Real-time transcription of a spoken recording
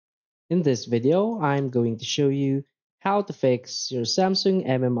In this video, I'm going to show you how to fix your Samsung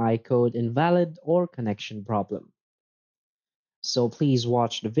MMI code invalid or connection problem. So please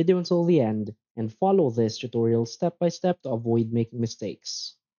watch the video until the end and follow this tutorial step by step to avoid making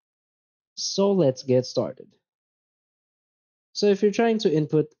mistakes. So let's get started. So if you're trying to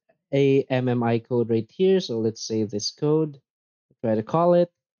input a MMI code right here, so let's say this code, try to call it.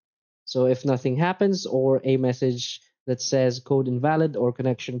 So if nothing happens or a message that says code invalid or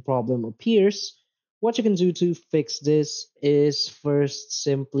connection problem appears, what you can do to fix this is first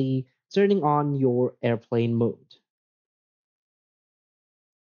simply turning on your airplane mode.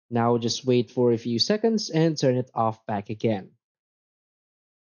 Now just wait for a few seconds and turn it off back again.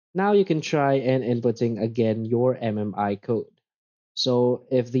 Now you can try and inputting again your MMI code. So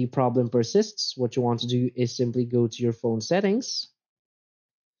if the problem persists, what you want to do is simply go to your phone settings,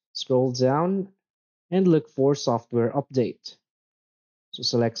 scroll down, and look for software update. So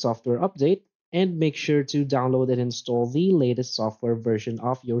select software update and make sure to download and install the latest software version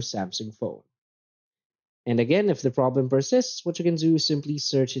of your Samsung phone. And again, if the problem persists, what you can do is simply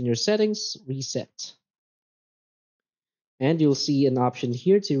search in your settings, reset. And you'll see an option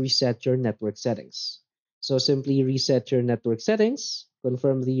here to reset your network settings. So simply reset your network settings,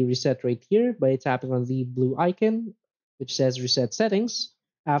 confirm the reset right here by tapping on the blue icon, which says reset settings.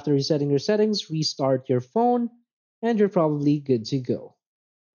 After resetting your settings, restart your phone, and you're probably good to go.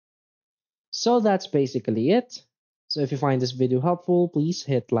 So that's basically it. So if you find this video helpful, please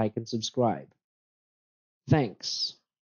hit like and subscribe. Thanks.